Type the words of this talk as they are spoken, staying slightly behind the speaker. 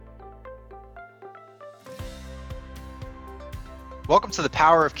Welcome to The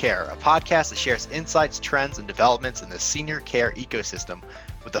Power of Care, a podcast that shares insights, trends, and developments in the senior care ecosystem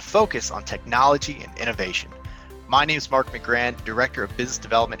with a focus on technology and innovation. My name is Marc McGrann, Director of Business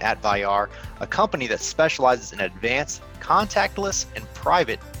Development at Vyar, a company that specializes in advanced, contactless, and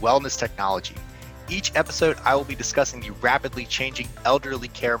private wellness technology. Each episode, I will be discussing the rapidly changing elderly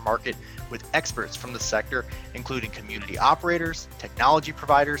care market with experts from the sector, including community operators, technology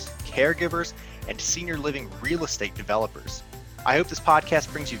providers, caregivers, and senior living real estate developers. I hope this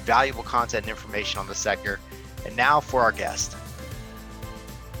podcast brings you valuable content and information on the sector. And now for our guest.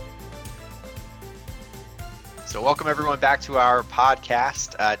 So welcome everyone back to our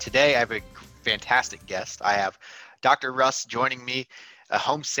podcast. Today I have a fantastic guest. I have Dr. Russ joining me, a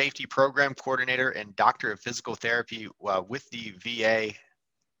home safety program coordinator and doctor of physical therapy with the VA.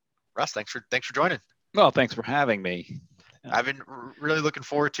 Russ, thanks for joining. Well, thanks for having me. I've been really looking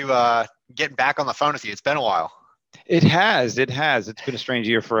forward to getting back on the phone with you. It's been a while. It has. It's been a strange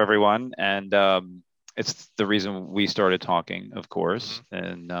year for everyone, and it's the reason we started talking, of course.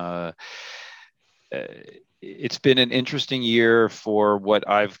 Mm-hmm. And it's been an interesting year for what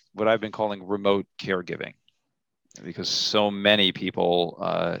I've been calling remote caregiving, because so many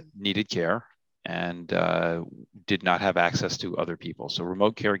people needed care and did not have access to other people. So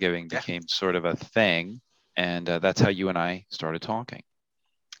remote caregiving became sort of a thing, and that's how you and I started talking.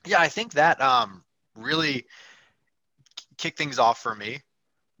 Yeah, I think that really kick things off for me,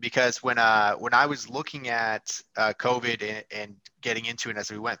 because when I was looking at COVID and getting into it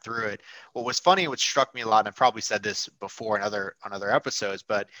as we went through it, what was funny, what struck me a lot, and I've probably said this before on other episodes,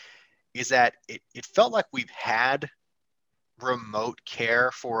 but is that it felt like we've had remote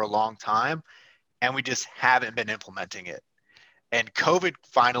care for a long time and we just haven't been implementing it. And COVID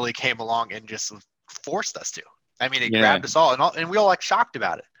finally came along and just forced us to. I mean, it grabbed us all, and we all like shocked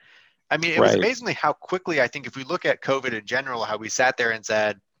about it. I mean, it was amazingly how quickly, I think, if we look at COVID in general, how we sat there and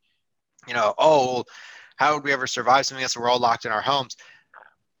said, how would we ever survive something else? We're all locked in our homes.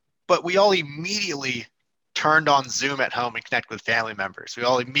 But we all immediately turned on Zoom at home and connected with family members. We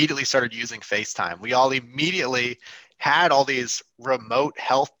all immediately started using FaceTime. We all immediately had all these remote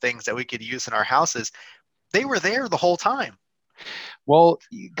health things that we could use in our houses. They were there the whole time. Well,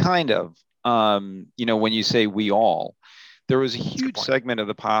 kind of. When you say we all, there was a huge segment of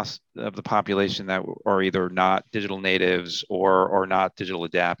the population that are either not digital natives or not digital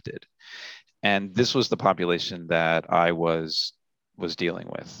adapted. And this was the population that I was dealing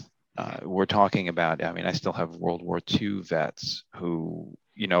with. We're talking about, I still have World War II vets who,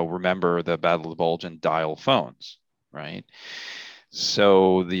 remember the Battle of the Bulge and dial phones, right?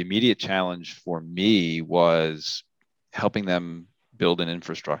 So the immediate challenge for me was helping them build an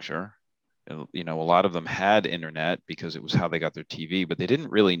infrastructure. A lot of them had internet because it was how they got their TV, but they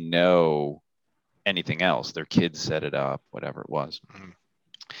didn't really know anything else. Their kids set it up, whatever it was. Mm-hmm.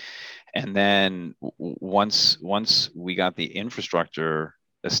 And then once we got the infrastructure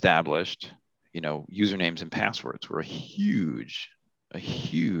established, usernames and passwords were a huge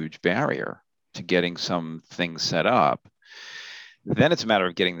barrier to getting some things set up. Then it's a matter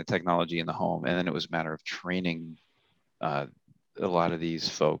of getting the technology in the home. And then it was a matter of training a lot of these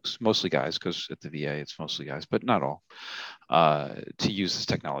folks, mostly guys, because at the VA it's mostly guys, but not all, to use this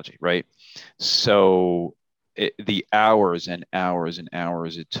technology, right? So the hours and hours and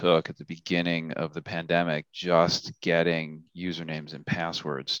hours it took at the beginning of the pandemic just getting usernames and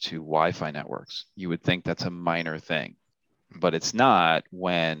passwords to Wi-Fi networks. You would think that's a minor thing, but it's not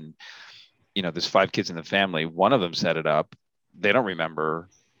when, there's 5 kids in the family, one of them set it up, they don't remember,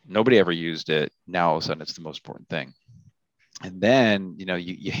 nobody ever used it. Now all of a sudden it's the most important thing. And then,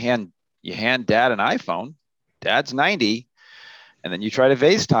 you hand dad an iPhone, dad's 90, and then you try to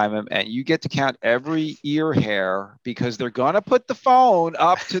FaceTime him and you get to count every ear hair because they're going to put the phone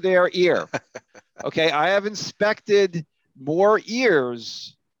up to their ear. Okay. I have inspected more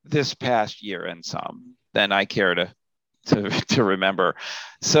ears this past year and some than I care to remember.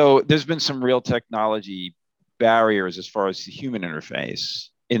 So there's been some real technology barriers as far as the human interface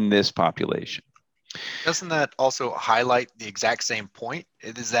in this population. Doesn't that also highlight the exact same point?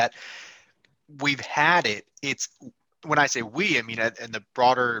 It is that we've had it. It's, when I say we, I mean in the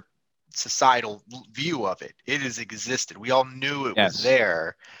broader societal view of it, it has existed. We all knew it was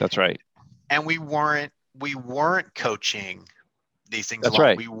there. That's right. And we weren't coaching these things That's along.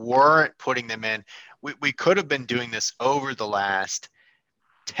 Right. We weren't putting them in. We could have been doing this over the last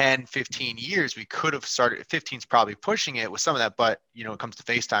 10, 15 years. We could have started, 15 is probably pushing it with some of that, but it comes to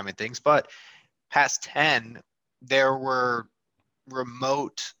FaceTime and things, but past 10, there were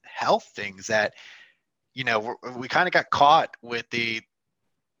remote health things that, we kind of got caught with the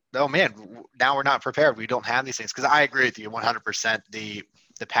oh man, now we're not prepared. We don't have these things. Because I agree with you 100%. The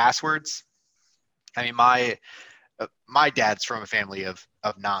passwords. I mean, my dad's from a family of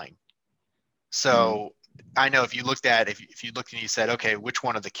 9, Mm. so I know if you looked and you said, okay, which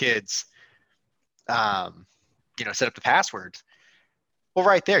one of the kids, um, set up the passwords. Well,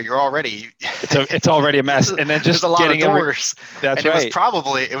 right there, you're already It's already a mess. And then there's a just lot of getting doors, that's and it was right.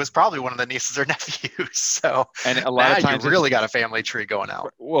 probably one of the nieces or nephews. So And a lot now of you times it's, really got a family tree going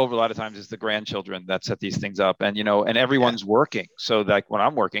out. well, a lot of times it's the grandchildren that set these things up, and and Yeah, everyone's working. So like when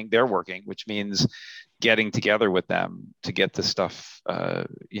I'm working, they're working, which means getting together with them to get the stuff,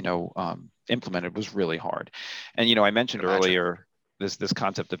 implemented was really hard. And I I can mentioned imagine. earlier this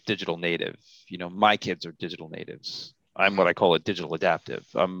concept of digital native. My kids are digital natives. I'm Mm-hmm. what I call a digital adaptive.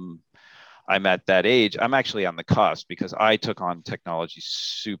 I'm at that age. I'm actually on the cusp because I took on technology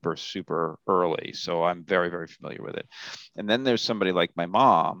super, super early. So I'm very, very familiar with it. And then there's somebody like my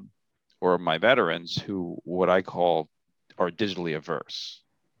mom or my veterans who, what I call, are digitally averse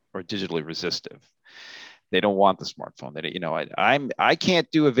or digitally resistive. They don't want the smartphone. I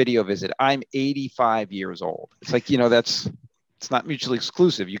can't do a video visit. I'm 85 years old. It's like, it's not mutually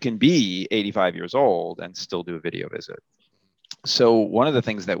exclusive. You can be 85 years old and still do a video visit. So one of the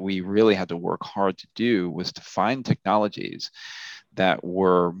things that we really had to work hard to do was to find technologies that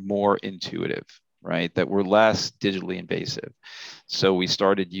were more intuitive, right? That were less digitally invasive. So we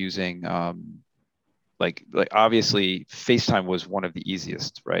started using like obviously FaceTime was one of the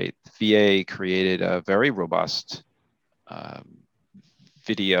easiest, right? VA created a very robust um,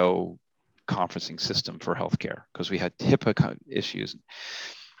 video conferencing system for healthcare because we had HIPAA issues,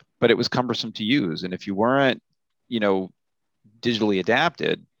 but it was cumbersome to use. And if you weren't, you know, digitally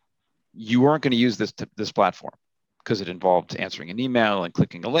adapted, you weren't going to use this platform because it involved answering an email and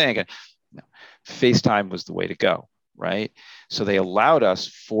clicking a link. And no, FaceTime was the way to go, right? So they allowed us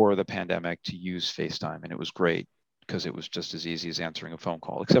for the pandemic to use FaceTime, and it was great because it was just as easy as answering a phone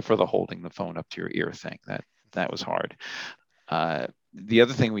call, except for the holding the phone up to your ear thing. That was hard. The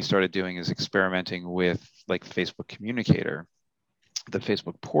other thing we started doing is experimenting with like Facebook Communicator, the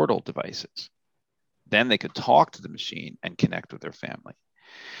Facebook portal devices. Then they could talk to the machine and connect with their family.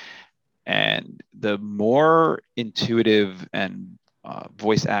 And the more intuitive and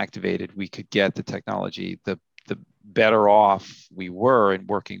voice activated we could get the technology, the better off we were in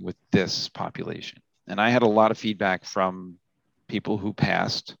working with this population. And I had a lot of feedback from people who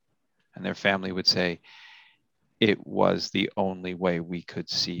passed, and their family would say, it was the only way we could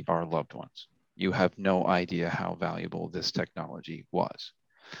see our loved ones. You have no idea how valuable this technology was.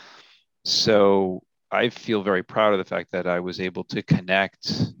 So I feel very proud of the fact that I was able to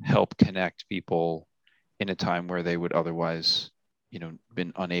help connect people in a time where they would otherwise,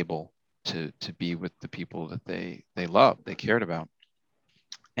 been unable to be with the people that they loved, they cared about.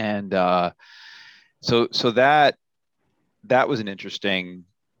 And so that was an interesting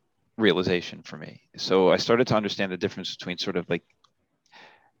realization for me. So I started to understand the difference between sort of like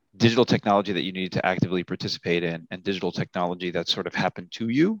digital technology that you need to actively participate in and digital technology that sort of happened to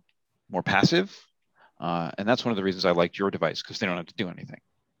you, more passive. And that's one of the reasons I liked your device because they don't have to do anything,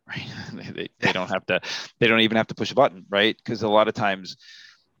 right? They Yeah, don't have to, they don't even have to push a button, right? Because a lot of times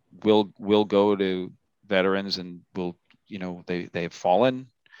we'll go to veterans and they have fallen.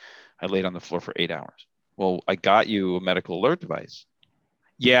 I laid on the floor for 8 hours. Well, I got you a medical alert device.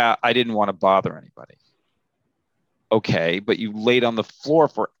 Yeah, I didn't want to bother anybody. Okay, but you laid on the floor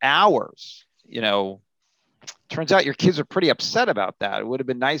for hours. Turns out your kids are pretty upset about that. It would have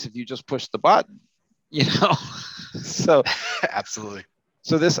been nice if you just pushed the button, you know. so absolutely.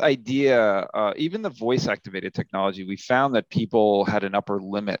 so this idea, even the voice activated technology, we found that people had an upper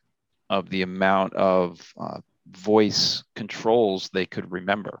limit of the amount of voice controls they could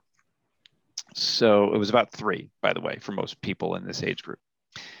remember. So it was about 3, by the way, for most people in this age group.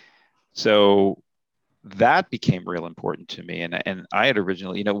 So that became real important to me. And I had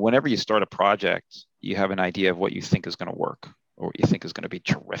originally, whenever you start a project, you have an idea of what you think is going to work or what you think is going to be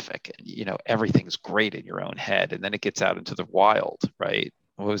terrific. And, everything's great in your own head. And then it gets out into the wild, right?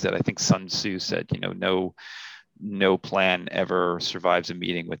 What was that? I think Sun Tzu said, no plan ever survives a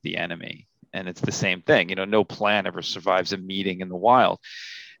meeting with the enemy. And it's the same thing, no plan ever survives a meeting in the wild.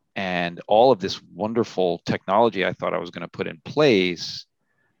 And all of this wonderful technology I thought I was going to put in place,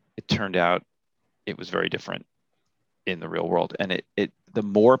 it turned out it was very different in the real world. And the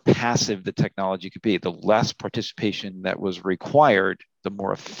more passive the technology could be, the less participation that was required, the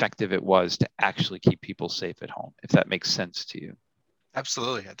more effective it was to actually keep people safe at home, if that makes sense to you.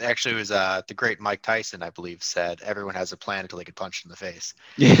 Absolutely. Actually, it was the great Mike Tyson, I believe, said everyone has a plan until they get punched in the face.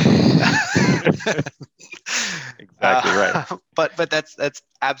 Yeah. Exactly right. But that's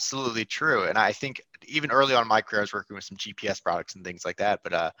absolutely true. And I think even early on in my career, I was working with some GPS products and things like that.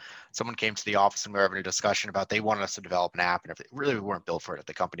 But someone came to the office and we were having a discussion about they wanted us to develop an app and everything. Really, we weren't built for it at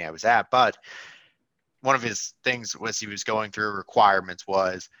the company I was at. But one of his things was he was going through requirements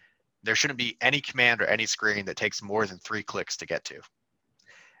was there shouldn't be any command or any screen that takes more than 3 clicks to get to.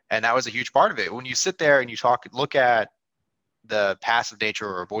 And that was a huge part of it. When you sit there and you look at the passive nature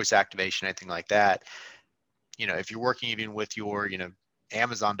or voice activation, anything like that, if you're working even with your,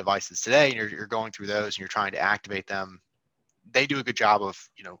 Amazon devices today and you're going through those and you're trying to activate them, they do a good job of,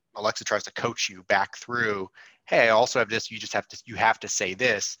 Alexa tries to coach you back through, hey, I also have this, you have to say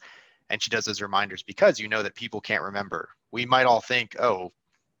this. And she does those reminders because that people can't remember. We might all think, oh,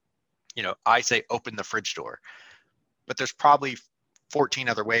 I say open the fridge door, but there's probably 14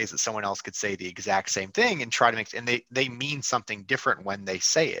 other ways that someone else could say the exact same thing and try to make, and they mean something different when they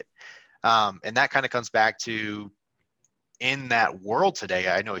say it. And that kind of comes back to in that world today.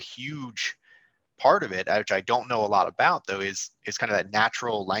 I know a huge part of it, which I don't know a lot about though, is kind of that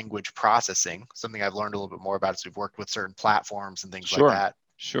natural language processing. Something I've learned a little bit more about as we've worked with certain platforms and things like Sure. that,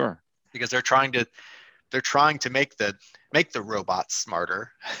 Sure. because they're trying to make the robots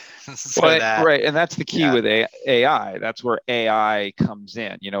smarter so Well, that right, and that's the key yeah. with AI. That's where AI comes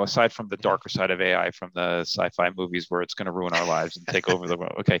in. Aside from the Mhm. darker side of AI from the sci-fi movies where it's going to ruin our lives and take over the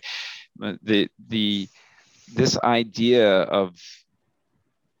world. Okay, the this idea of,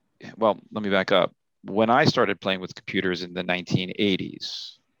 well, let me back up. When I started playing with computers in the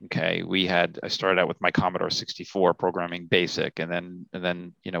 1980s, okay, I started out with my Commodore 64 programming basic, and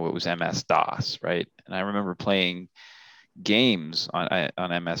then it was MS-DOS, right? And I remember playing games on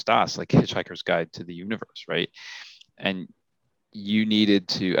MS-DOS, like Hitchhiker's Guide to the Universe, right? And you needed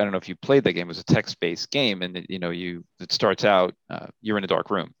to, I don't know if you played that game, it was a text-based game, and it starts out, you're in a dark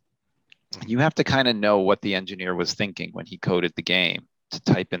room. You have to kind of know what the engineer was thinking when he coded the game to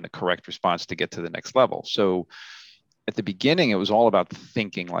type in the correct response to get to the next level. So at the beginning, it was all about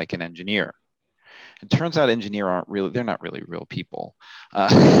thinking like an engineer. It turns out they're not really real people.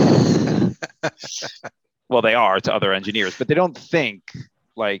 Well, they are to other engineers, but they don't think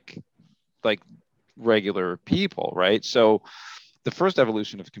like like regular people, right? So the first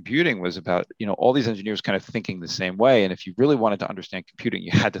evolution of computing was about, all these engineers kind of thinking the same way. And if you really wanted to understand computing,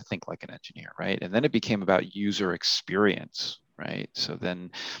 you had to think like an engineer, right? And then it became about user experience, right? So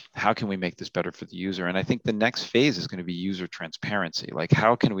then how can we make this better for the user? And I think the next phase is going to be user transparency. Like,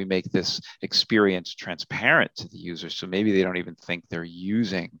 how can we make this experience transparent to the user so maybe they don't even think they're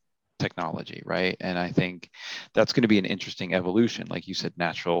using technology, right? And I think that's going to be an interesting evolution, like you said,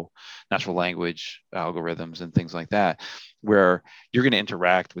 natural language algorithms and things like that, where you're going to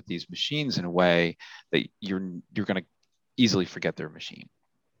interact with these machines in a way that you're going to easily forget their machine.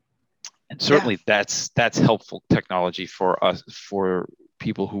 And Yeah. certainly that's helpful technology for us, for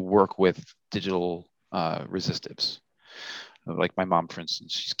people who work with digital resistives. Like my mom, for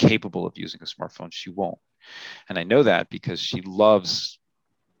instance, she's capable of using a smartphone. She won't. And I know that because she loves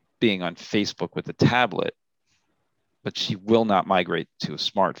being on Facebook with a tablet, but she will not migrate to a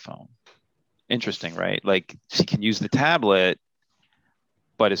smartphone. Interesting, right? Like she can use the tablet,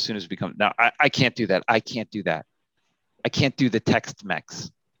 but as soon as it becomes, now I can't do that. I can't do that. I can't do the text mex.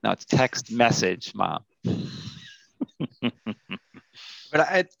 Now it's text message, mom.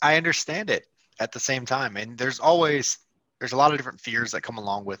 But I understand it at the same time. And there's a lot of different fears that come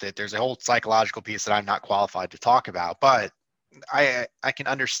along with it. There's a whole psychological piece that I'm not qualified to talk about, but I can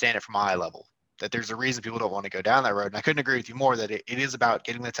understand it from my level that there's a reason people don't want to go down that road. And I couldn't agree with you more that it is about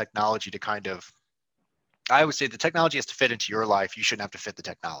getting the technology to kind of, I would say the technology has to fit into your life. You shouldn't have to fit the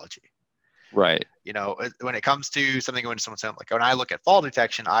technology. Right. When it comes to something going to someone's home, like when I look at fall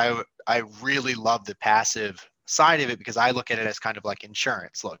detection, I really love the passive side of it because I look at it as kind of like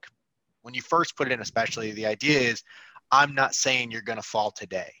insurance. Look, when you first put it in, especially the idea is, I'm not saying you're going to fall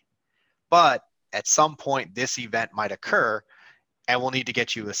today, but at some point this event might occur and we'll need to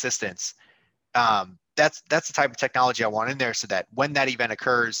get you assistance. That's the type of technology I want in there so that when that event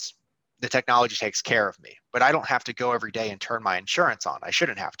occurs, the technology takes care of me. But I don't have to go every day and turn my insurance on. I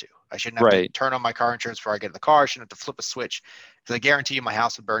shouldn't have to. I shouldn't have to Right. turn on my car insurance before I get in the car. I shouldn't have to flip a switch because I guarantee you my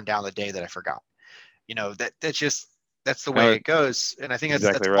house would burn down the day that I forgot. That's the way No, it goes. And I think that's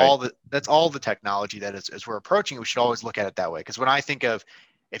exactly right. all the technology that is as we're approaching it, we should always look at it that way. Because when I think of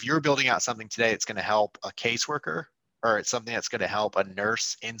if you're building out something today that's going to help a caseworker or it's something that's going to help a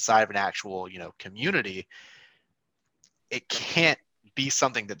nurse inside of an actual, community, it can't be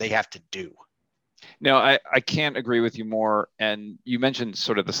something that they have to do. No, I can't agree with you more. And you mentioned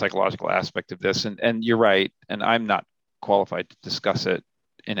sort of the psychological aspect of this, and you're right. And I'm not qualified to discuss it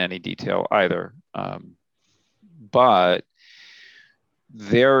in any detail either. But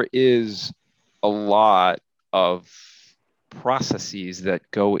there is a lot of processes that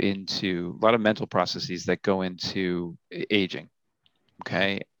go into a lot of mental processes that go into aging.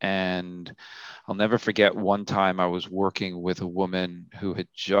 Okay. And I'll never forget one time I was working with a woman who had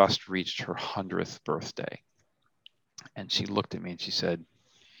just reached her 100th birthday. And she looked at me and she said,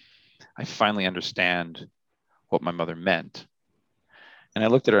 I finally understand what my mother meant. And I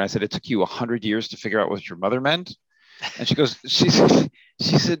looked at her and I said, it took you 100 years to figure out what your mother meant? And she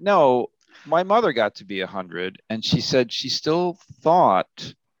said, no, my mother got to be 100. And she said she still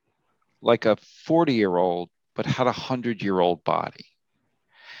thought like a 40-year-old, but had a 100-year-old body.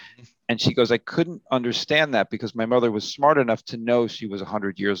 And she goes, I couldn't understand that because my mother was smart enough to know she was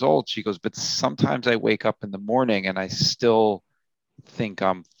 100 years old. She goes, but sometimes I wake up in the morning and I still think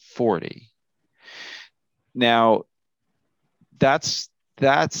I'm 40. Now, that's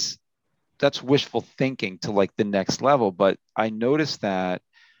wishful thinking to like the next level, but I noticed that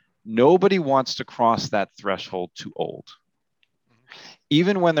nobody wants to cross that threshold too old.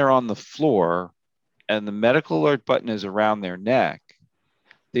 Even when they're on the floor and the medical alert button is around their neck,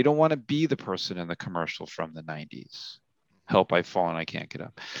 they don't want to be the person in the commercial from the 90s. Help, I've fallen, I can't get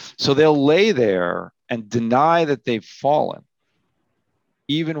up. So they'll lay there and deny that they've fallen,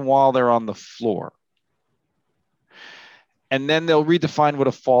 even while they're on the floor. And then they'll redefine what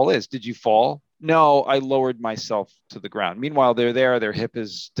a fall is. Did you fall? No, I lowered myself to the ground. Meanwhile, they're there, their hip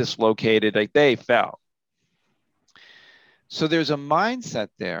is dislocated, like they fell. So there's a mindset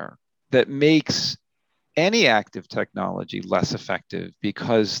there that makes any active technology less effective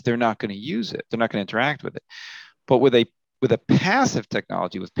because they're not going to use it. They're not going to interact with it. But with a passive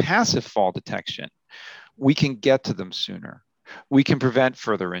technology, with passive fall detection, we can get to them sooner. We can prevent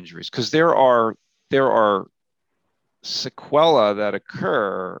further injuries because there are sequelae that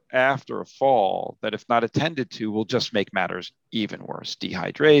occur after a fall that, if not attended to, will just make matters even worse.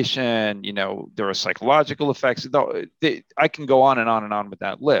 Dehydration, there are psychological effects. I can go on and on and on with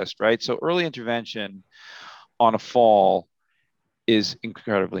that list, right? So early intervention on a fall is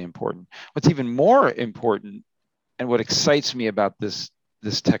incredibly important. What's even more important, and what excites me about this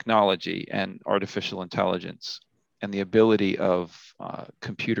technology and artificial intelligence and the ability of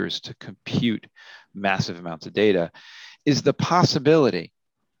computers to compute massive amounts of data, is the possibility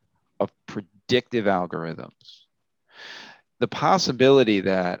of predictive algorithms. The possibility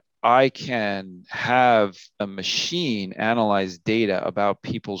that I can have a machine analyze data about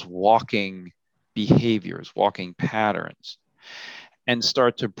people's walking behaviors, walking patterns, and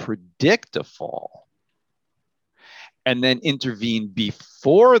start to predict a fall, and then intervene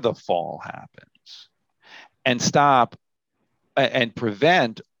before the fall happens, and stop and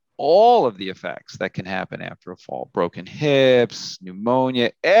prevent all of the effects that can happen after a fall, broken hips,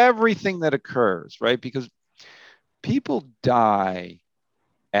 pneumonia, everything that occurs, right? Because people die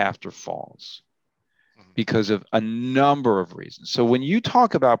after falls because of a number of reasons. So when you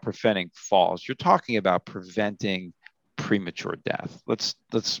talk about preventing falls, you're talking about preventing premature death. Let's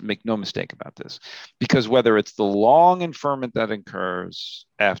make no mistake about this, because whether it's the long interment that occurs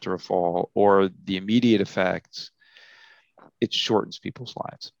after a fall or the immediate effects, it shortens people's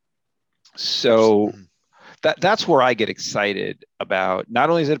lives. So that's where I get excited about. Not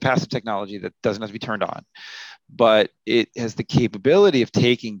only is it a passive technology that doesn't have to be turned on, but it has the capability of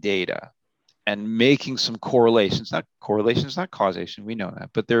taking data and making some correlations. Not correlations, not causation, we know that,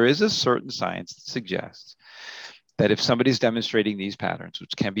 but there is a certain science that suggests that if somebody's demonstrating these patterns,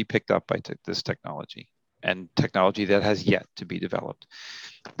 which can be picked up by this technology and technology that has yet to be developed,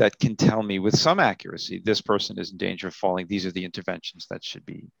 that can tell me with some accuracy, this person is in danger of falling, these are the interventions that should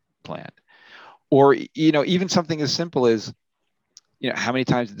be planned. Or, even something as simple as, how many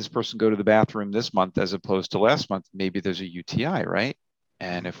times did this person go to the bathroom this month as opposed to last month? Maybe there's a UTI, right?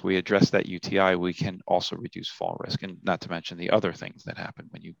 And if we address that UTI, we can also reduce fall risk, and not to mention the other things that happen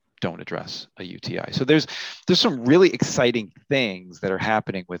when you don't address a UTI. So there's some really exciting things that are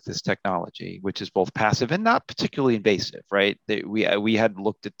happening with this technology, which is both passive and not particularly invasive, right? We had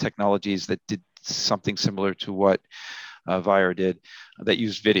looked at technologies that did something similar to what Vire did, that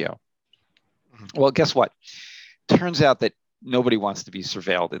used video. Well, guess what? Turns out that nobody wants to be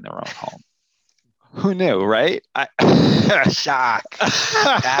surveilled in their own home. Who knew, right? Shock.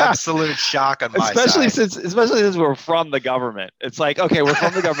 Absolute shock on my especially side. especially since we're from the government. It's like, okay, we're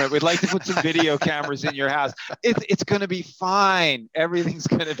from the government. We'd like to put some video cameras in your house. It's going to be fine. Everything's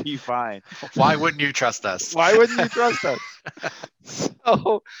going to be fine. Why wouldn't you trust us? Why wouldn't you trust us?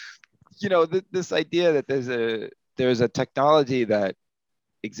 this idea that there's a technology that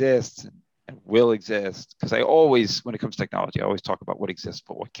exists and will exist, because I always, when it comes to technology, I always talk about what exists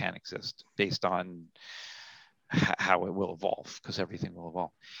but what can exist based on how it will evolve, because everything will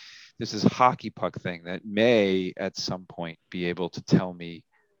evolve. There's this hockey puck thing that may at some point be able to tell me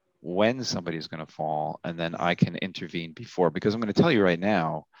when somebody's going to fall, and then I can intervene before. Because I'm going to tell you right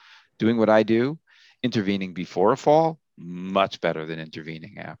now, doing what I do, intervening before a fall, much better than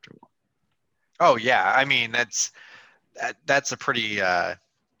intervening after one. Oh yeah, I mean that's a pretty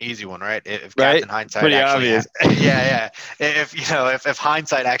easy one, right? If Right? Captain Hindsight Pretty actually had, obvious. yeah, yeah. If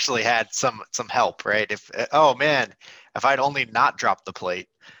hindsight actually had some help, right? If oh man, if I'd only not dropped the plate,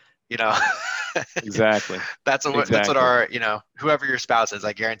 you know, Exactly. that's what Exactly. our whoever your spouse is,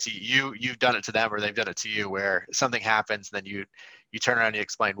 I guarantee you've done it to them or they've done it to you, where something happens and then you turn around and you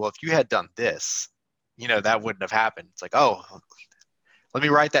explain, well, if you had done this, that wouldn't have happened. It's like, oh, let me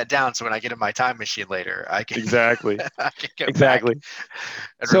write that down so when I get in my time machine later, I can Exactly. I can get back Exactly.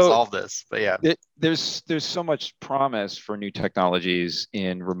 and So resolve this. But yeah. there's so much promise for new technologies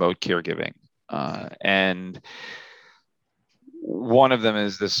in remote caregiving, and one of them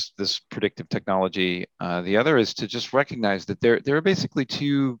is this predictive technology. The other is to just recognize that there are basically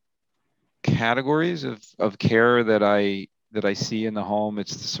two categories of care that I see in the home.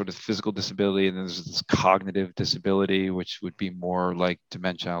 It's the sort of physical disability, and there's this cognitive disability, which would be more like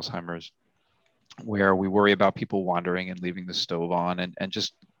dementia, Alzheimer's, where we worry about people wandering and leaving the stove on and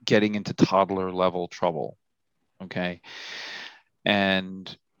just getting into toddler level trouble. Okay.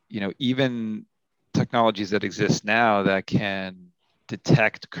 And, even technologies that exist now that can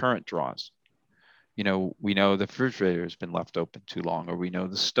detect current draws. We know the refrigerator has been left open too long, or we know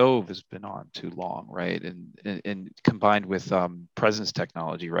the stove has been on too long, right? And combined with presence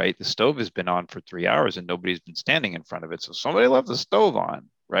technology, right? The stove has been on for 3 hours and nobody's been standing in front of it. So somebody left the stove on,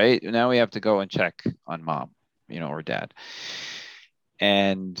 right? And now we have to go and check on mom, or dad.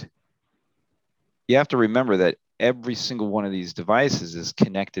 And you have to remember that every single one of these devices is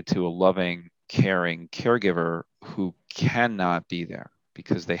connected to a loving, caring caregiver who cannot be there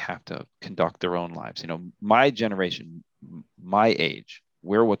because they have to conduct their own lives. My generation, my age,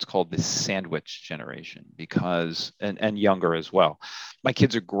 we're what's called the sandwich generation, because and younger as well. My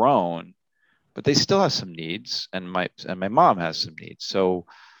kids are grown, but they still have some needs, and my mom has some needs. So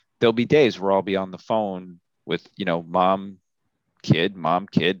there'll be days where I'll be on the phone with mom, kid, mom,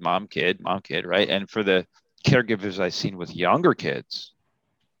 kid, mom, kid, mom, kid, right? And for the caregivers I've seen with younger kids,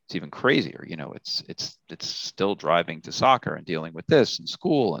 it's even crazier. It's still driving to soccer and dealing with this and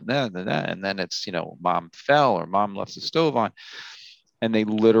school and then it's mom fell or mom left the stove on, and they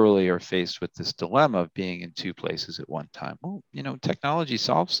literally are faced with this dilemma of being in two places at one time. Well, technology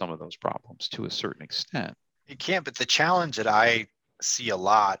solves some of those problems to a certain extent. It can't, but the challenge that I see a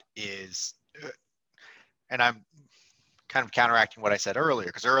lot is, and I'm kind of counteracting what I said earlier,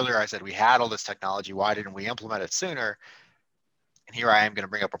 because earlier I said we had all this technology, why didn't we implement it sooner? And here I am going to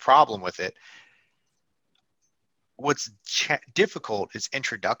bring up a problem with it. What's difficult is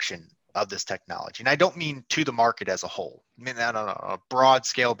introduction of this technology. And I don't mean to the market as a whole. I mean that on a broad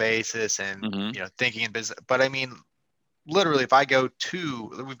scale basis and, Mm-hmm. thinking in business, but I mean, literally, if I go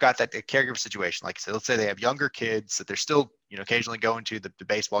to, we've got that caregiver situation. Like I said, let's say they have younger kids that they're still, occasionally going to the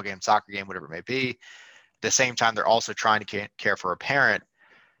baseball game, soccer game, whatever it may be. At the same time, they're also trying to care for a parent.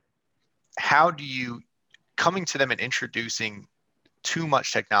 How do you, coming to them and introducing too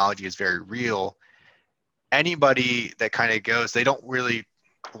much technology is very real. Anybody that kind of goes, they don't really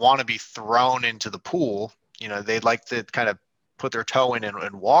want to be thrown into the pool. They'd like to kind of put their toe in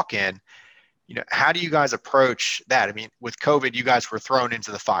and walk in. How do you guys approach that? I mean, with COVID, you guys were thrown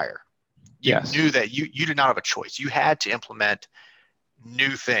into the fire. You Yes. knew that you did not have a choice. You had to implement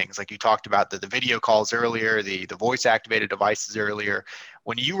new things. Like you talked about the video calls earlier, the voice activated devices earlier.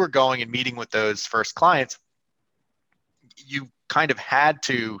 When you were going and meeting with those first clients, you kind of had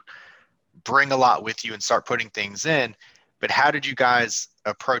to bring a lot with you and start putting things in. But how did you guys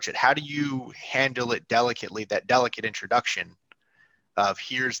approach it? How do you handle it delicately, that delicate introduction of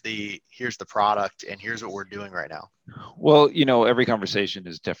here's the product and here's what we're doing right now? Well, every conversation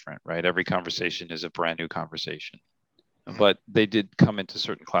is different, right? Every conversation is a brand new conversation, Mm-hmm. but they did come into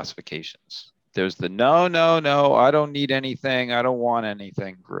certain classifications. There's the no, no, no, I don't need anything, I don't want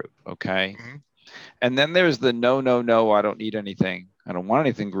anything group. Okay. Mm-hmm. And then there's the no, no, no, I don't need anything, I don't want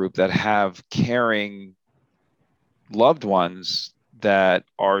anything group that have caring loved ones that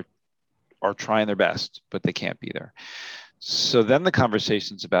are trying their best, but they can't be there. So then the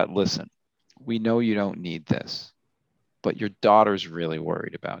conversation's about, listen, we know you don't need this, but your daughter's really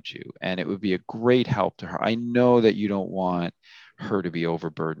worried about you, and it would be a great help to her. I know that you don't want her to be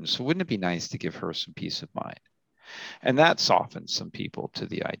overburdened. So wouldn't it be nice to give her some peace of mind? And that softens some people to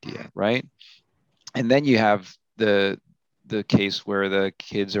the idea, right? And then you have the case where the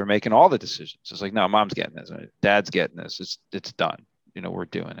kids are making all the decisions. It's like, no, mom's getting this, dad's getting this. It's done. We're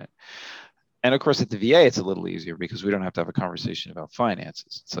doing it. And of course, at the VA, it's a little easier because we don't have to have a conversation about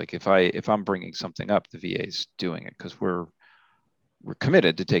finances. It's like if I'm bringing something up, the VA's doing it because we're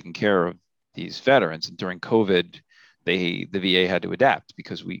committed to taking care of these veterans. And during COVID, the VA had to adapt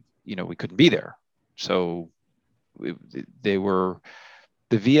because we couldn't be there. So the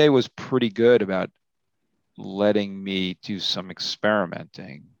VA was pretty good about letting me do some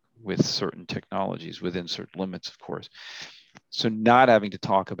experimenting with certain technologies within certain limits, of course. So not having to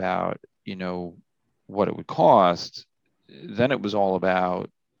talk about, what it would cost, then it was all about,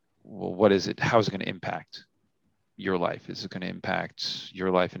 well, what is it? How is it going to impact your life? Is it going to impact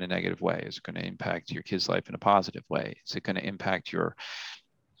your life in a negative way? Is it going to impact your kid's life in a positive way? Is it going to impact your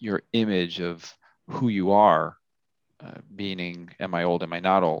image of who you are? Meaning, am I old? Am I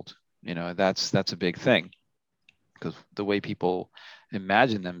not old? That's a big thing, because the way people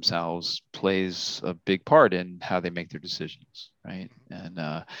imagine themselves plays a big part in how they make their decisions, right?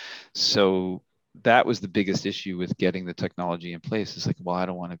 And so that was the biggest issue with getting the technology in place. It's like, well,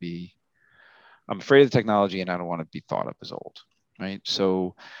 I'm afraid of the technology and I don't want to be thought of as old, right?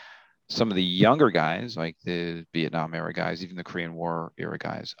 So some of the younger guys, like the Vietnam era guys, even the Korean War era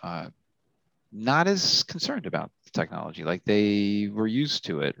guys, not as concerned about the technology. Like, they were used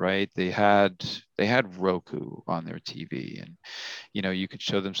to it, right? They had Roku on their TV, and you could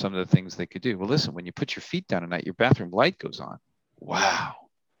show them some of the things they could do. Well, listen, when you put your feet down at night, your bathroom light goes on. Wow,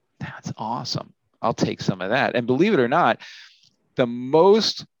 that's awesome. I'll take some of that. And believe it or not, the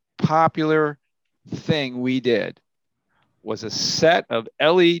most popular thing we did was a set of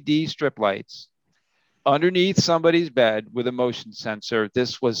LED strip lights underneath somebody's bed with a motion sensor.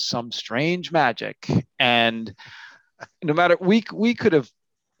 This was some strange magic. And no matter, we could have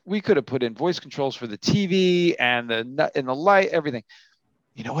put in voice controls for the TV and the light, everything.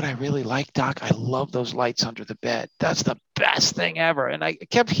 You know what I really like, Doc? I love those lights under the bed. That's the best thing ever. And I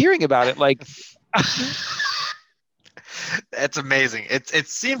kept hearing about it, like. It's amazing. It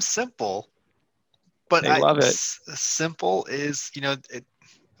seems simple, but They love it. Simple is,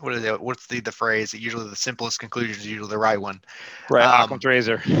 what is it? What's the phrase? Usually the simplest conclusion is usually the right one. Right. Occam's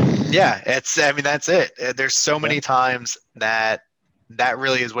razor. Yeah. That's it. There's so many times that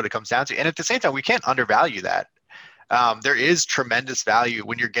really is what it comes down to. And at the same time, we can't undervalue that. There is tremendous value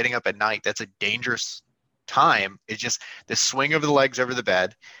when you're getting up at night. That's a dangerous time. It's just the swing of the legs over the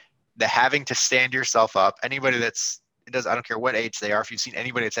bed, the having to stand yourself up. Anybody I don't care what age they are. If you've seen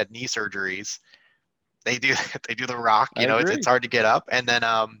anybody that's had knee surgeries, they do the rock. It's hard to get up. And then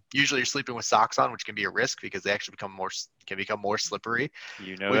usually you're sleeping with socks on, which can be a risk because they actually become more slippery.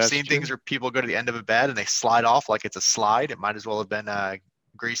 We've seen things where people go to the end of a bed and they slide off like it's a slide. It might as well have been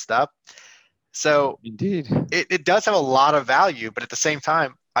greased up. So indeed, it does have a lot of value, but at the same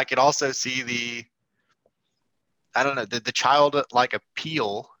time, I could also see the childlike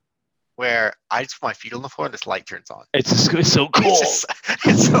appeal where I just put my feet on the floor and this light turns on. It's so cool.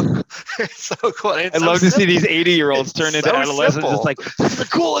 It's so cool. I love to see these 80-year-olds turn into adolescents. It's like, this is the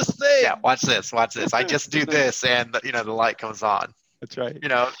coolest thing. Yeah, watch this. I just do this, and the light comes on. That's right.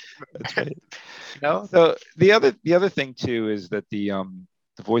 That's right. So the other thing too is that the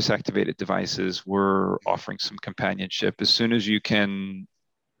voice activated devices were offering some companionship. As soon as you can,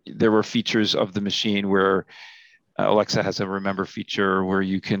 there were features of the machine where Alexa has a remember feature where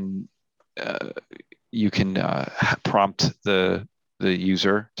you can prompt the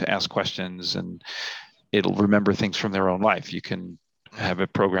user to ask questions, and it'll remember things from their own life. You can have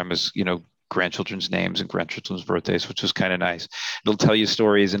it program as grandchildren's names and grandchildren's birthdays, which was kind of nice. It'll tell you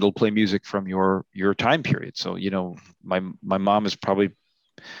stories and it'll play music from your time period. So my mom is probably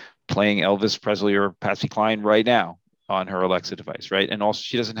playing Elvis Presley or Patsy Cline right now on her Alexa device, right? And also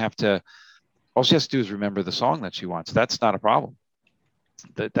she has to do is remember the song that she wants. That's not a problem.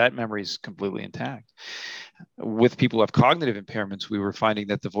 That memory is completely intact. With people who have cognitive impairments, we were finding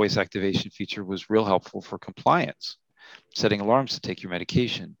that the voice activation feature was real helpful for compliance, setting alarms to take your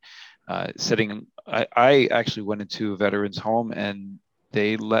medication. I actually went into a veteran's home and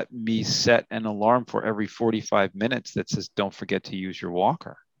they let me set an alarm for every 45 minutes that says, don't forget to use your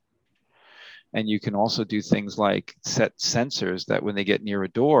walker. And you can also do things like set sensors that when they get near a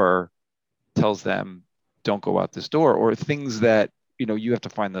door, tells them, don't go out this door, or things that, you have to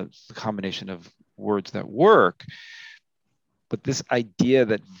find the combination of words that work. But this idea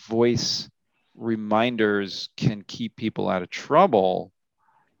that voice reminders can keep people out of trouble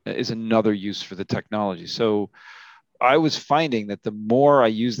is another use for the technology. So I was finding that the more I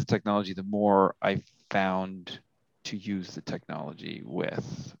use the technology, the more I found to use the technology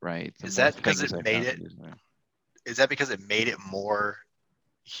with, right? The Is more that because things it I made found to it? use with. Is that because it made it more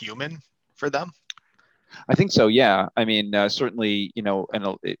human for them? I think so. Yeah. I mean, certainly,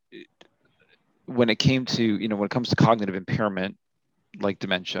 and when it came to, when it comes to cognitive impairment, like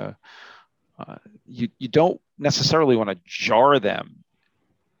dementia, uh, you don't necessarily want to jar them.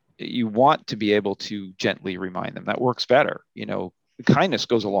 You want to be able to gently remind them. That works better. Kindness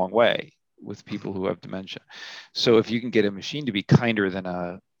goes a long way with people who have dementia. So if you can get a machine to be kinder than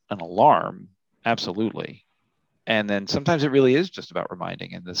an alarm, absolutely. And then sometimes it really is just about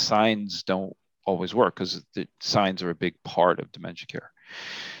reminding, and the signs don't always work because the signs are a big part of dementia care.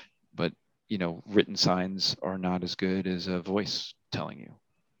 But written signs are not as good as a voice telling you.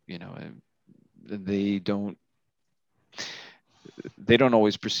 They don't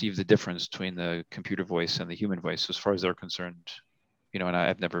always perceive the difference between the computer voice and the human voice as far as they're concerned. And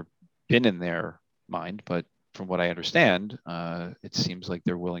I've never been in their mind, but from what I understand, it seems like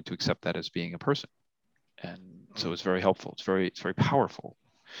they're willing to accept that as being a person. And so it's very helpful. It's very powerful.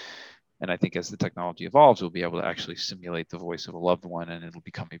 And I think as the technology evolves, we'll be able to actually simulate the voice of a loved one, and it'll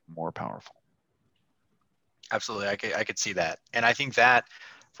become even more powerful. Absolutely, I could see that, and I think that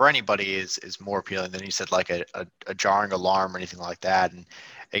for anybody is more appealing than you said, like a jarring alarm or anything like that. And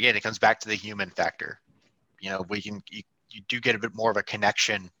again, it comes back to the human factor. You do get a bit more of a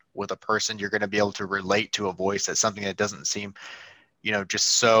connection with a person. You're going to be able to relate to a voice. That's something that doesn't seem,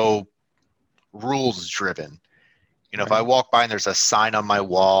 just so rules driven. Right. If I walk by and there's a sign on my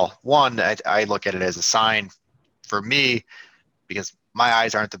wall, one, I look at it as a sign for me because my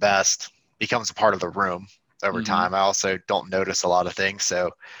eyes aren't the best, becomes a part of the room over time. I also don't notice a lot of things. So,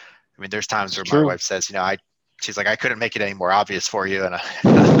 I mean, there's times where my wife says, she's like, I couldn't make it any more obvious for you. And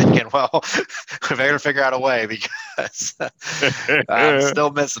I'm thinking, well, we better figure out a way because I'm still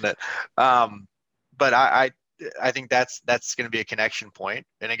missing it. But I think that's going to be a connection point.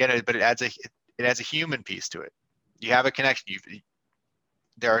 And again, but it adds a human piece to it. You have a connection.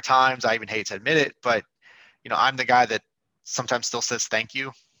 There are times I even hate to admit it, but I'm the guy that sometimes still says thank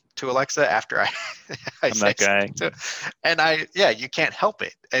you to Alexa after I I'm say that guy. to it. And you can't help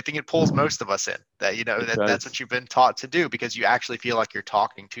it. I think it pulls most of us in that, that's what you've been taught to do because you actually feel like you're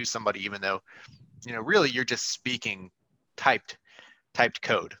talking to somebody, even though, really you're just speaking typed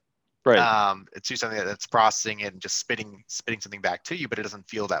code. Right. It's do something that's processing it and just spitting something back to you, but it doesn't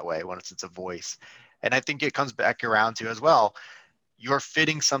feel that way when it's a voice. And I think it comes back around to as well, you're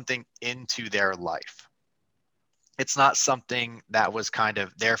fitting something into their life. It's not something that was kind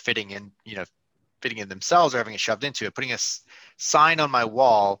of they're fitting in themselves or having it shoved into it. Putting a sign on my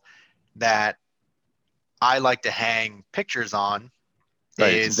wall that I like to hang pictures on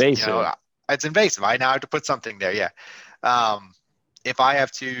Right. It's is, invasive. it's invasive. I now have to put something there. Yeah. If I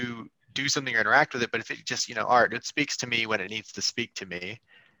have to do something or interact with it, but if it just, art, it speaks to me when it needs to speak to me,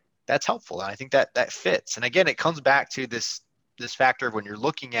 that's helpful. And I think that fits. And again, it comes back to this factor of when you're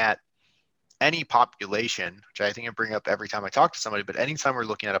looking at any population, which I think I bring up every time I talk to somebody, but anytime we're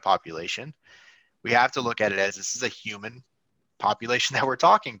looking at a population, we have to look at it as this is a human population that we're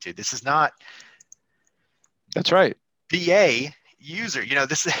talking to. This is not That's right. BA user.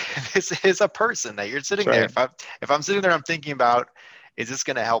 This is a person that you're sitting there. If I'm sitting there, I'm thinking about, is this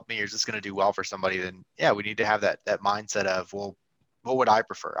going to help me or is this going to do well for somebody? Then yeah, we need to have that mindset of, well, what would I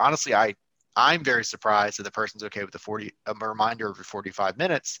prefer? Honestly, I'm very surprised that the person's okay with a reminder every 45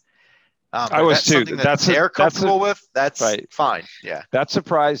 minutes. I But if was that's too. something that they're comfortable with, that's right. fine. Yeah. That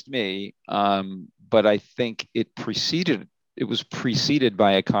surprised me. But I think it was preceded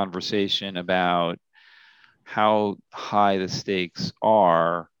by a conversation about how high the stakes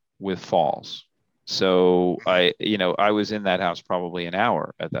are with falls. So I was in that house probably an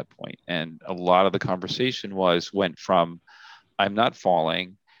hour at that point, and a lot of the conversation went from I'm not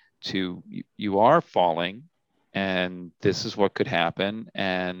falling to you are falling, and this is what could happen,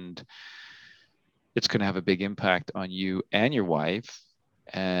 and it's going to have a big impact on you and your wife.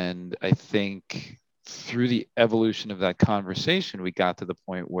 And I think through the evolution of that conversation, we got to the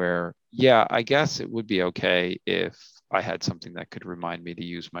point where, yeah, I guess it would be okay if I had something that could remind me to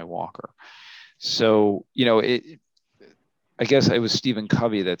use my walker. So, I guess it was Stephen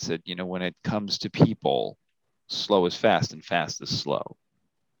Covey that said, when it comes to people, slow is fast and fast is slow.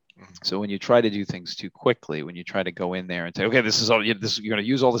 So when you try to do things too quickly, when you try to go in there and say, okay, this is all you're going to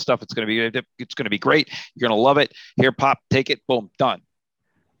use all this stuff. It's going to be great. You're going to love it. Here, pop, take it, boom, done.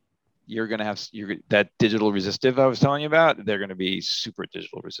 You're going to have that digital resistive I was telling you about. They're going to be super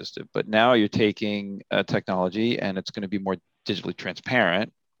digital resistive. But now you're taking technology and it's going to be more digitally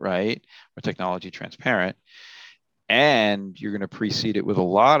transparent, right? Or technology transparent. and you're going to precede it with a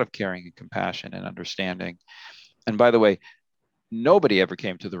lot of caring and compassion and understanding. And by the way, nobody ever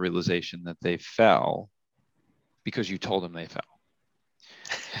came to the realization that they fell because you told them they fell.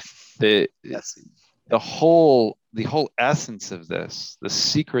 Yes. The whole essence of this, the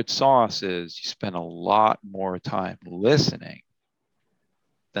secret sauce, is you spend a lot more time listening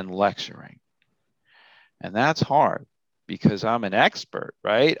than lecturing. And that's hard because I'm an expert,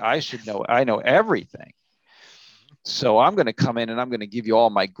 right? I know everything. So I'm going to come in and I'm going to give you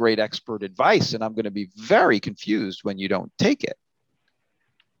all my great expert advice, and I'm going to be very confused when you don't take it.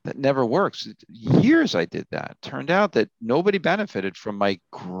 That never works. Years I did that. Turned out that nobody benefited from my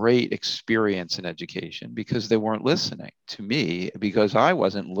great experience in education because they weren't listening to me, because I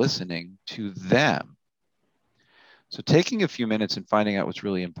wasn't listening to them. So taking a few minutes and finding out what's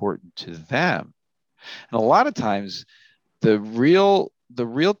really important to them. And a lot of times the real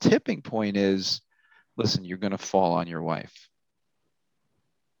tipping point is, listen, you're going to fall on your wife.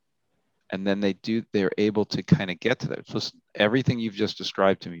 And then they're able to kind of get to that. So everything you've just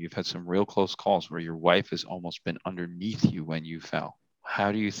described to me, you've had some real close calls where your wife has almost been underneath you when you fell.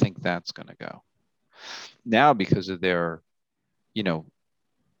 How do you think that's going to go? Now, because of their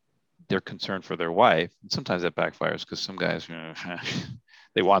concern for their wife, and sometimes that backfires because some guys,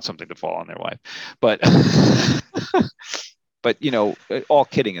 they want something to fall on their wife. But, but all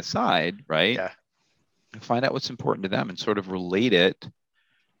kidding aside, right? Yeah. Find out what's important to them and sort of relate it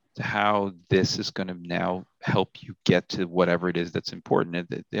to how this is going to now help you get to whatever it is that's important.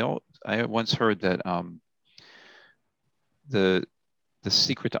 I once heard that the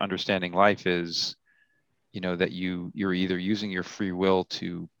secret to understanding life is, that you're either using your free will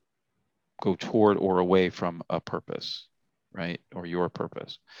to go toward or away from a purpose, right? Or your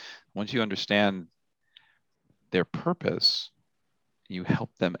purpose. Once you understand their purpose, you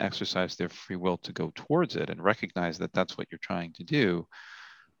help them exercise their free will to go towards it and recognize that that's what you're trying to do.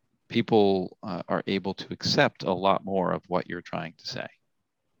 People are able to accept a lot more of what you're trying to say.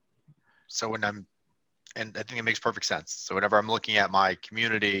 So and I think it makes perfect sense. So whenever I'm looking at my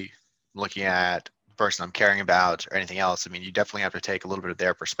community, looking at the person I'm caring about or anything else, I mean, you definitely have to take a little bit of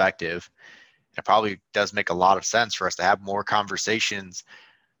their perspective. It probably does make a lot of sense for us to have more conversations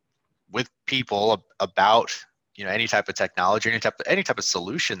with people about, any type of technology, any type of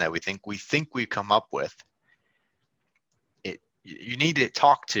solution that we think we've come up with. You need to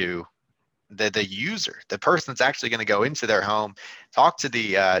talk to the user, the person that's actually going to go into their home, talk to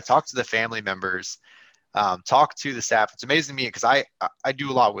the family members, talk to the staff. It's amazing to me because I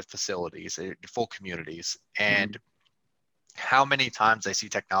do a lot with facilities, full communities, and how many times I see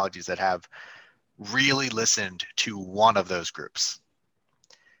technologies that have really listened to one of those groups.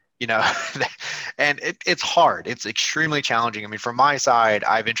 And it's hard. It's extremely challenging. I mean, from my side,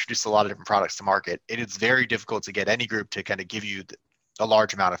 I've introduced a lot of different products to market. It's very difficult to get any group to kind of give you a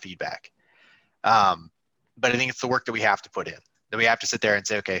large amount of feedback. But I think it's the work that we have to put in, that we have to sit there and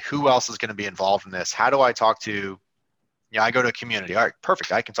say, okay, who else is going to be involved in this? How do I talk to, I go to a community. All right,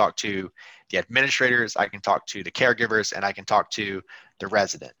 perfect. I can talk to the administrators, I can talk to the caregivers, and I can talk to the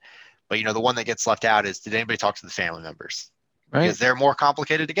resident. But, the one that gets left out is, did anybody talk to the family members? Right. Because they're more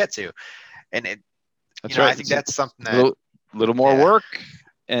complicated to get to. And that's right. I think that's something that little more work.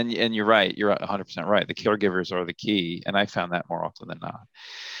 And you're right. You're 100% right. The caregivers are the key. And I found that more often than not.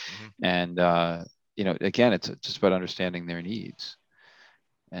 Mm-hmm. And, again, it's just about understanding their needs.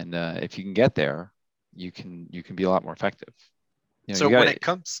 And if you can get there, you can be a lot more effective. When it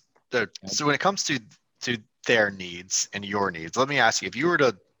comes to their needs and your needs, let me ask you, if you were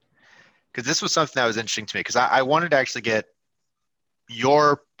to, because this was something that was interesting to me, because I wanted to actually get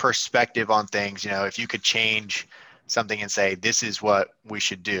your perspective on things, if you could change something and say, this is what we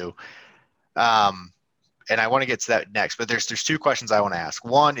should do. And I want to get to that next, but there's two questions I want to ask.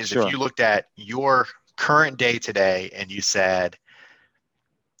 One is, sure, if you looked at your current day today and you said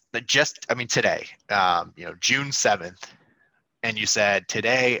that today, June 7th, and you said,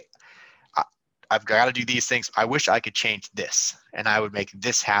 today, I've got to do these things. I wish I could change this, and I would make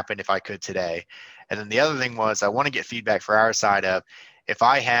this happen if I could today. And then the other thing was, I want to get feedback for our side of, if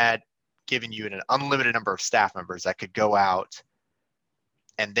I had given you an unlimited number of staff members that could go out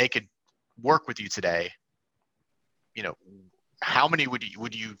and they could work with you today, how many would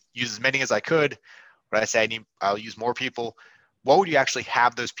you use? As many as I could? Would I say I'll use more people? What would you actually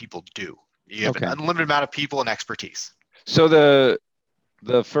have those people do? You have an unlimited amount of people and expertise. So the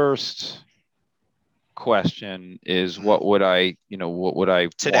first question is, what would I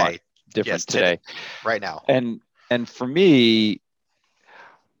today want different today, right now? And for me,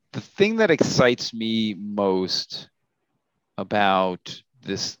 the thing that excites me most about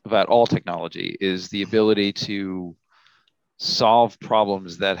all technology is the ability to solve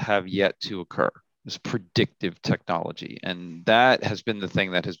problems that have yet to occur. This predictive technology. And that has been the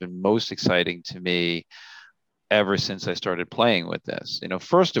thing that has been most exciting to me ever since I started playing with this.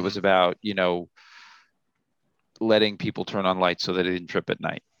 First it was about, letting people turn on lights so that they didn't trip at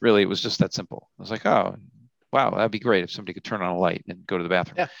night. Really, it was just that simple. I was like, oh, wow, that'd be great if somebody could turn on a light and go to the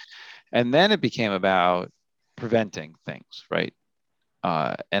bathroom. Yeah. And then it became about preventing things, right?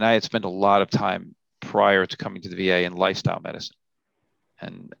 And I had spent a lot of time prior to coming to the VA in lifestyle medicine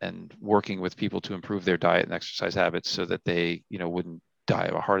and working with people to improve their diet and exercise habits so that they, wouldn't die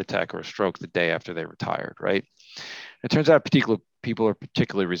of a heart attack or a stroke the day after they retired, right? It turns out people are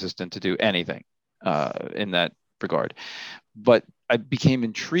particularly resistant to do anything in that regard. But I became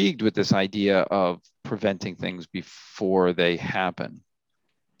intrigued with this idea of preventing things before they happen,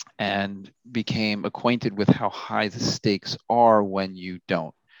 and became acquainted with how high the stakes are when you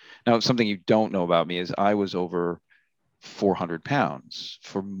don't. Now, something you don't know about me is I was over 400 pounds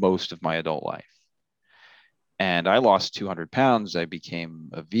for most of my adult life. And I lost 200 pounds. I became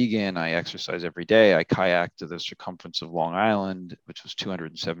a vegan. I exercise every day. I kayaked to the circumference of Long Island, which was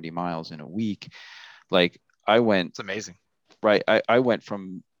 270 miles in a week. Like I went. It's amazing. Right. I went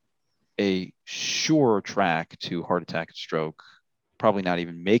from a sure track to heart attack and stroke, probably not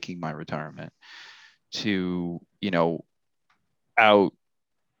even making my retirement, to, out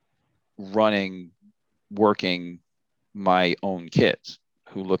running, working my own kids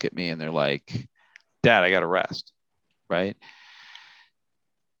who look at me and they're like, Dad, I got to rest. Right.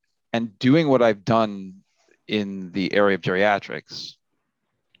 And doing what I've done in the area of geriatrics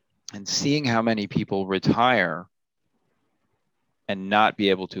and seeing how many people retire and not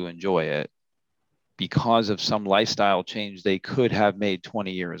be able to enjoy it because of some lifestyle change they could have made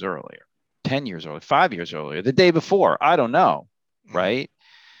 20 years earlier, 10 years earlier, 5 years earlier, the day before, I don't know, right?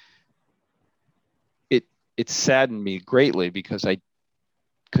 It saddened me greatly because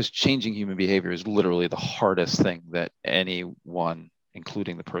changing human behavior is literally the hardest thing that anyone,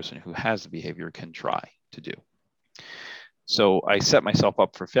 including the person who has the behavior, can try to do. So I set myself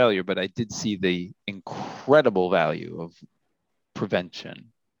up for failure, but I did see the incredible value of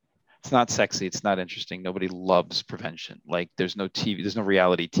prevention. It's not sexy. It's not interesting. Nobody loves prevention. Like there's no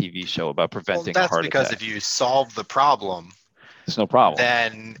reality TV show about preventing a heart because attack. if you solve the problem, it's no problem.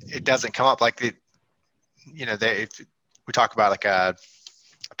 Then it doesn't come up. Like if we talk about like a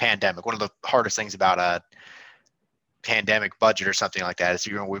pandemic, one of the hardest things about a pandemic budget or something like that is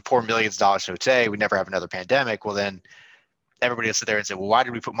we pour millions of dollars into it today, we never have another pandemic. Well, then everybody will sit there and say, well, why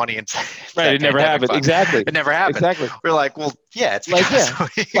did we put money into right? It never happened. Fund? Exactly. It never happened. Exactly. We're like, well, yeah, it's like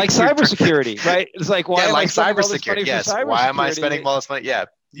cybersecurity, right? It's like, why am I spending all this money for cybersecurity? Why am I spending all this money? Yeah.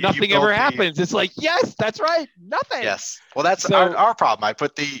 Nothing ever happens. It's like, yes, that's right. Nothing. Yes. Well, that's our problem. I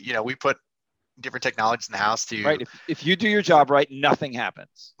put we put different technologies in the house to. Right. If you do your job right, nothing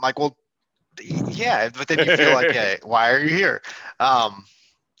happens. I'm like, well, yeah, but then you feel like, yeah, why are you here?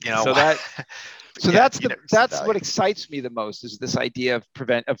 So that's what excites me the most is this idea of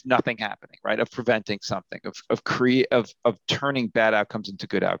nothing happening, right? Of preventing something, of turning bad outcomes into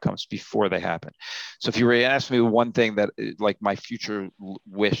good outcomes before they happen. So if you were to ask me one thing that like my future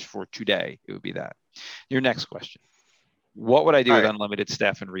wish for today, it would be that. Your next question. What would I do with unlimited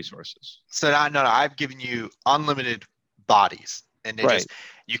staff and resources? So no, I've given you unlimited bodies, and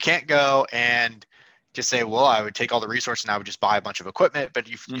you can't go and just say, well, I would take all the resources and I would just buy a bunch of equipment, but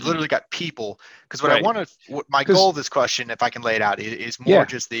you literally got people. Because my goal of this question, if I can lay it out, is more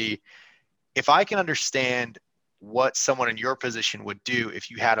just if I can understand what someone in your position would do if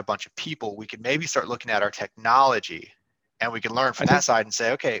you had a bunch of people, we could maybe start looking at our technology and we can learn from that side and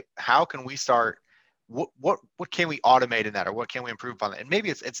say, okay, how can we start? What can we automate in that, or what can we improve on that? And maybe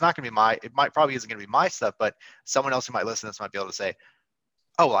it's not going to be probably isn't going to be my stuff, but someone else who might listen to this might be able to say,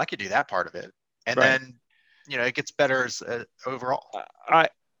 oh, well, I could do that part of it. And then, it gets better overall.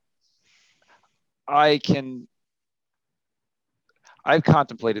 I've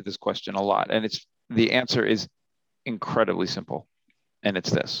contemplated this question a lot, and the answer is incredibly simple. And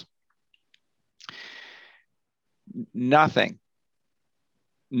it's this: nothing,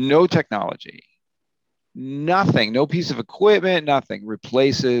 no technology, nothing, no piece of equipment, nothing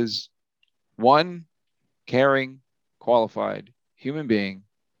replaces one caring, qualified human being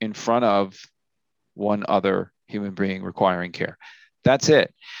in front of one other human being requiring care. That's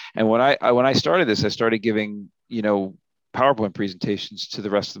it. And when I started this, I started giving, PowerPoint presentations to the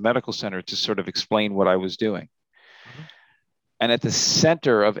rest of the medical center to sort of explain what I was doing. Mm-hmm. And at the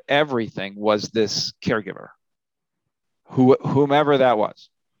center of everything was this caregiver, whomever that was,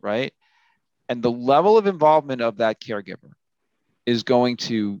 right? And the level of involvement of that caregiver is going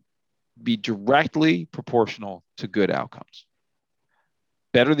to be directly proportional to good outcomes.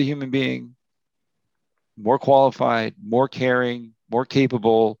 better the human being, more qualified, more caring, more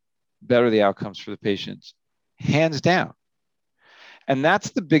capable, better the outcomes for the patients, hands down. And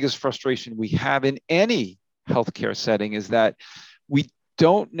that's the biggest frustration we have in any healthcare setting, is that we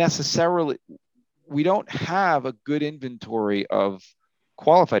don't necessarily, we don't have a good inventory of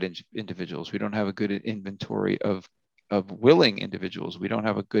qualified individuals. We don't have a good inventory of willing individuals. We don't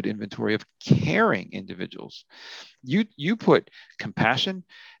have a good inventory of caring individuals. You put compassion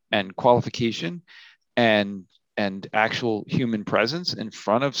and qualification and actual human presence in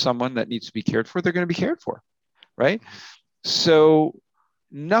front of someone that needs to be cared for, they're going to be cared for, right? So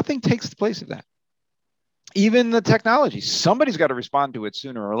nothing takes the place of that. Even the technology, somebody's got to respond to it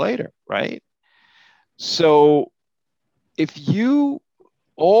sooner or later, right? So if you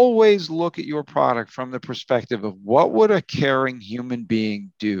always look at your product from the perspective of what would a caring human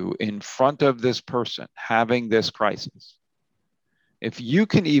being do in front of this person having this crisis, if you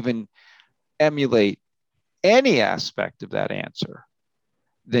can even emulate any aspect of that answer,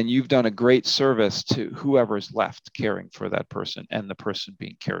 then you've done a great service to whoever's left caring for that person and the person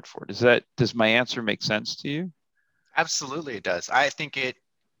being cared for. Does my answer make sense to you? Absolutely, it does. I think it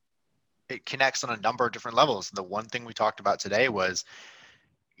connects on a number of different levels. The one thing we talked about today was,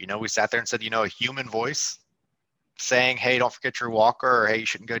 we sat there and said, a human voice saying, hey, don't forget your walker, or hey, you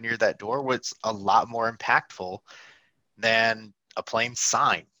shouldn't go near that door, was a lot more impactful than a plain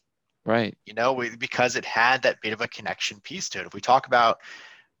sign. Right. Because it had that bit of a connection piece to it. If we talk about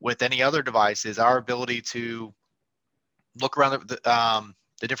with any other devices, our ability to look around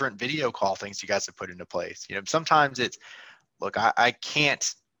the different video call things you guys have put into place. Sometimes it's, look, I can't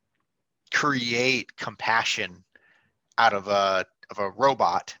create compassion out of a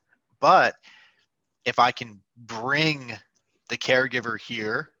robot, but if I can bring the caregiver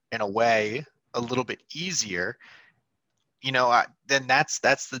here in a way a little bit easier, then that's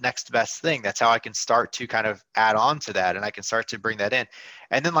the next best thing. That's how I can start to kind of add on to that, and I can start to bring that in.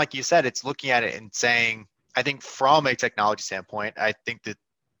 And then, like you said, it's looking at it and saying, I think from a technology standpoint, I think the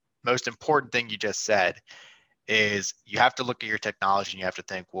most important thing you just said is you have to look at your technology and you have to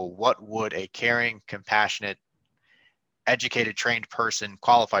think, well, what would a caring, compassionate, educated, trained person,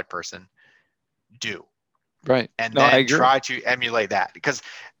 qualified person do? Right. And No, I then agree. try to emulate that, because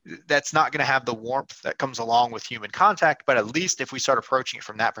that's not going to have the warmth that comes along with human contact. But at least if we start approaching it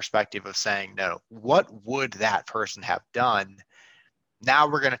from that perspective of saying, no, what would that person have done? Now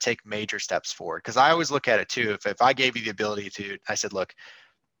we're going to take major steps forward. Because I always look at it too. If I gave you the ability to, I said, look,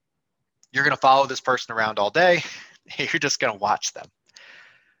 you're going to follow this person around all day. You're just going to watch them.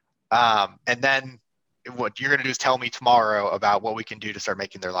 And then what you're going to do is tell me tomorrow about what we can do to start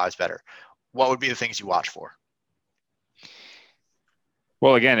making their lives better. What would be the things you watch for?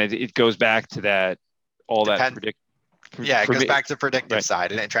 Well, again, it goes back to that, all that Yeah, it goes back to the predictive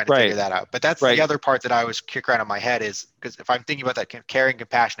side and trying to figure that out. But that's the other part that I always kick around in my head, is because if I'm thinking about that caring,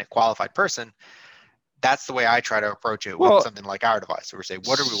 compassionate, qualified person, that's the way I try to approach it with something like our device. So we're saying,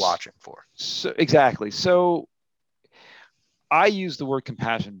 what are we watching for? So exactly. So I use the word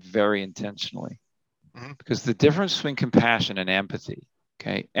compassion very intentionally, because the difference between compassion and empathy,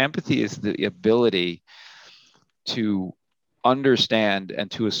 okay? Empathy is the ability to understand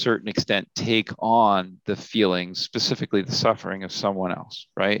and to a certain extent take on the feelings, specifically the suffering of someone else,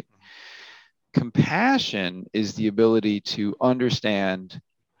 right? Compassion is the ability to understand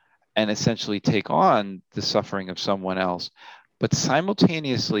and essentially take on the suffering of someone else, but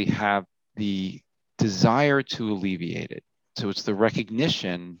simultaneously have the desire to alleviate it. So it's the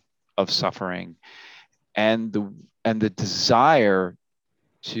recognition of suffering and the desire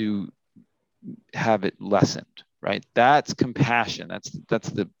to have it lessened, right? That's compassion.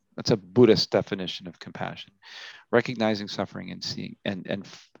 That's a Buddhist definition of compassion: recognizing suffering and seeing and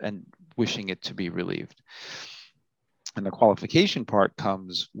wishing it to be relieved. And the qualification part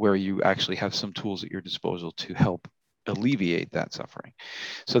comes where you actually have some tools at your disposal to help alleviate that suffering.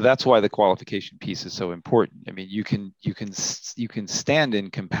 So that's why the qualification piece is so important. I mean, you can stand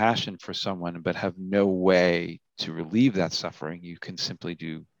in compassion for someone but have no way to relieve that suffering. You can simply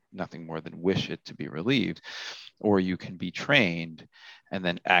do nothing more than wish it to be relieved, or you can be trained and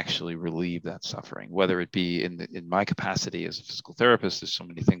then actually relieve that suffering, whether it be in my capacity as a physical therapist. There's so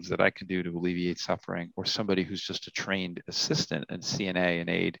many things that I can do to alleviate suffering, or somebody who's just a trained assistant and CNA and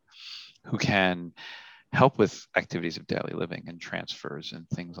aide who can help with activities of daily living and transfers and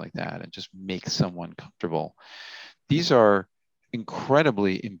things like that, and just make someone comfortable. These are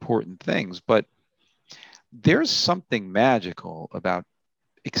incredibly important things, but there's something magical about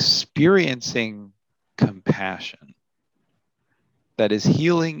experiencing compassion that is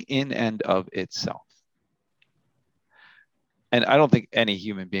healing in and of itself. And I don't think any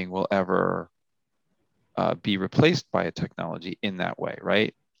human being will ever be replaced by a technology in that way,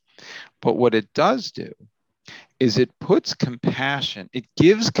 right? But what it does do is it puts compassion, it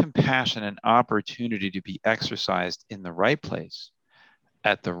gives compassion an opportunity to be exercised in the right place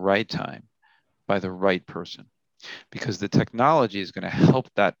at the right time by the right person, because the technology is going to help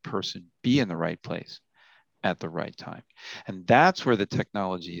that person be in the right place at the right time. And that's where the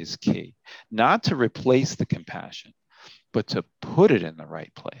technology is key, not to replace the compassion, but to put it in the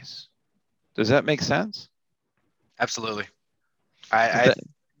right place. Does that make sense? Absolutely. That,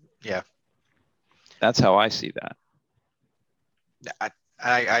 Yeah, that's how I see that.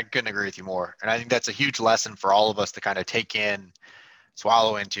 I couldn't agree with you more. And I think that's a huge lesson for all of us to kind of take in,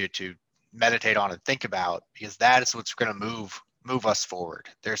 swallow into, to meditate on and think about, because that is what's going to move us forward.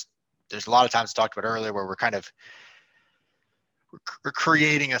 There's a lot of times talked about earlier where we're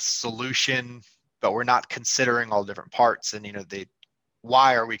creating a solution, but we're not considering all different parts. And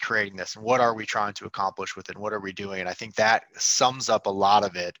why are we creating this, and what are we trying to accomplish with it, and what are we doing? And I think that sums up a lot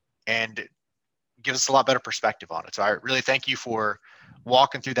of it and gives us a lot better perspective on it. So I really thank you for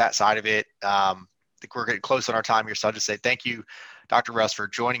walking through that side of it. I think we're getting close on our time here, so I'll just say thank you, Dr. Russ, for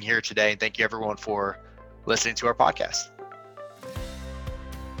joining here today, and thank you everyone for listening to our podcast.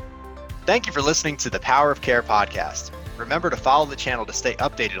 Thank you for listening to the Power of Care podcast. Remember to follow the channel to stay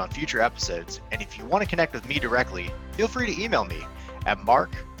updated on future episodes. And if you want to connect with me directly, feel free to email me at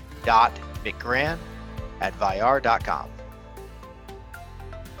marc.mcgrann@vyar.com.